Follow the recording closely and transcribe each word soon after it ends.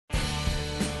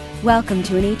Welcome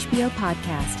to an HBO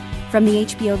podcast from the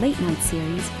HBO Late Night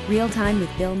series, Real Time with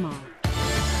Bill Maher. Thank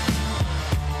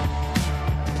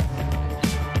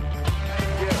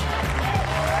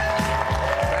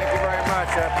you very much.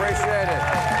 I appreciate it.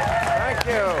 Thank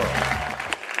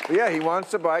you. Yeah, he wants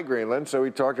to buy Greenland, so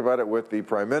we talked about it with the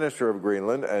Prime Minister of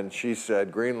Greenland, and she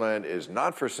said Greenland is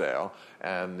not for sale,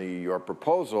 and your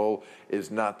proposal is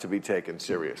not to be taken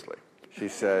seriously. She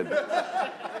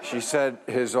said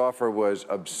his offer was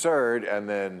absurd, and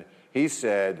then he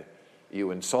said,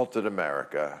 "You insulted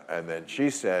America," and then she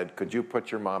said, "Could you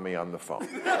put your mommy on the phone?"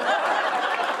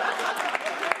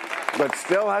 But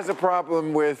still has a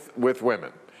problem with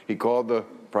women. He called the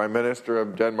Prime Minister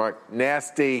of Denmark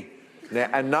nasty,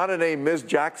 and not in a Ms.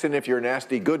 Jackson if you're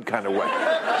nasty good kind of way.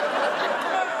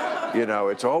 You know,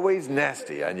 it's always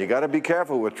nasty, and you got to be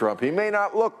careful with Trump. He may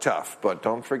not look tough, but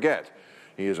don't forget,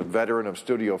 he is a veteran of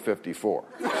Studio 54.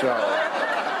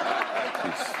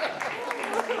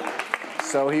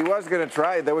 So he was going to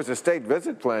try. There was a state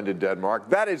visit planned to Denmark.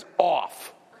 That is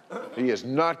off. He is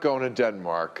not going to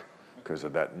Denmark because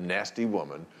of that nasty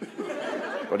woman.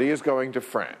 But he is going to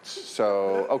France.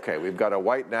 So, okay, we've got a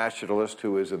white nationalist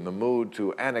who is in the mood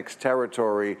to annex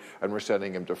territory, and we're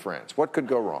sending him to France. What could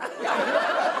go wrong?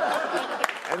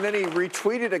 And then he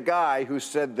retweeted a guy who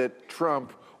said that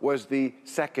Trump was the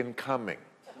second coming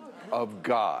of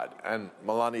God. And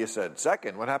Melania said,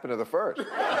 "Second? What happened to the first?"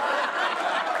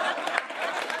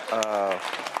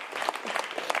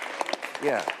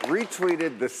 Yeah,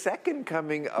 retweeted the second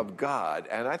coming of God.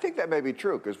 And I think that may be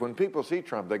true, because when people see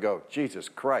Trump, they go, "Jesus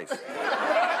Christ.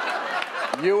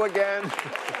 You again?"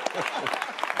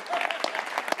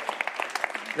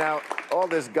 Now, all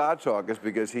this God talk is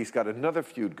because he's got another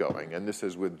feud going, and this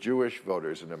is with Jewish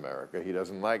voters in America. He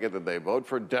doesn't like it that they vote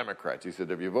for Democrats. He said,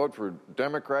 if you vote for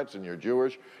Democrats and you're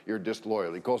Jewish, you're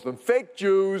disloyal. He calls them fake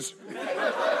Jews.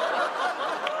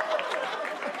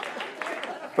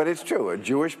 But it's true.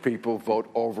 Jewish people vote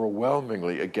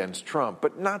overwhelmingly against Trump,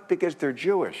 but not because they're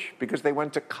Jewish, because they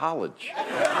went to college.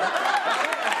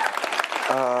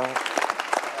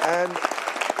 And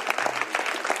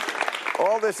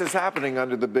all this is happening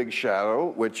under the big shadow,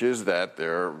 which is that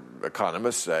their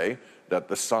economists say that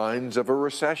the signs of a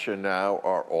recession now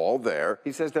are all there.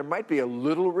 He says there might be a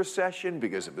little recession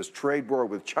because of this trade war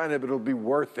with China, but it'll be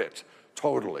worth it.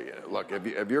 Totally. Look,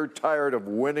 if you're tired of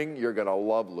winning, you're going to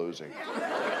love losing.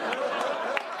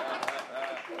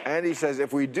 And he says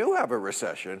if we do have a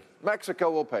recession, Mexico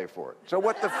will pay for it. So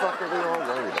what the fuck are we all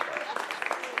worried about?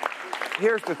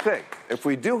 Here's the thing. If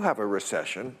we do have a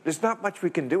recession, there's not much we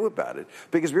can do about it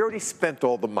because we already spent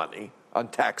all the money on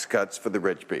tax cuts for the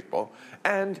rich people,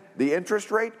 and the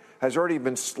interest rate has already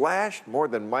been slashed more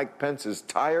than Mike Pence's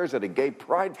tires at a gay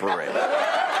pride parade.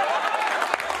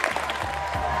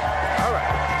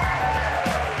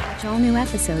 Watch all new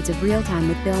episodes of Real Time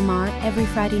with Bill Maher every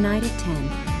Friday night at 10,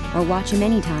 or watch him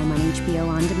anytime on HBO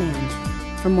On Demand.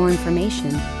 For more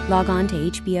information, log on to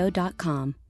HBO.com.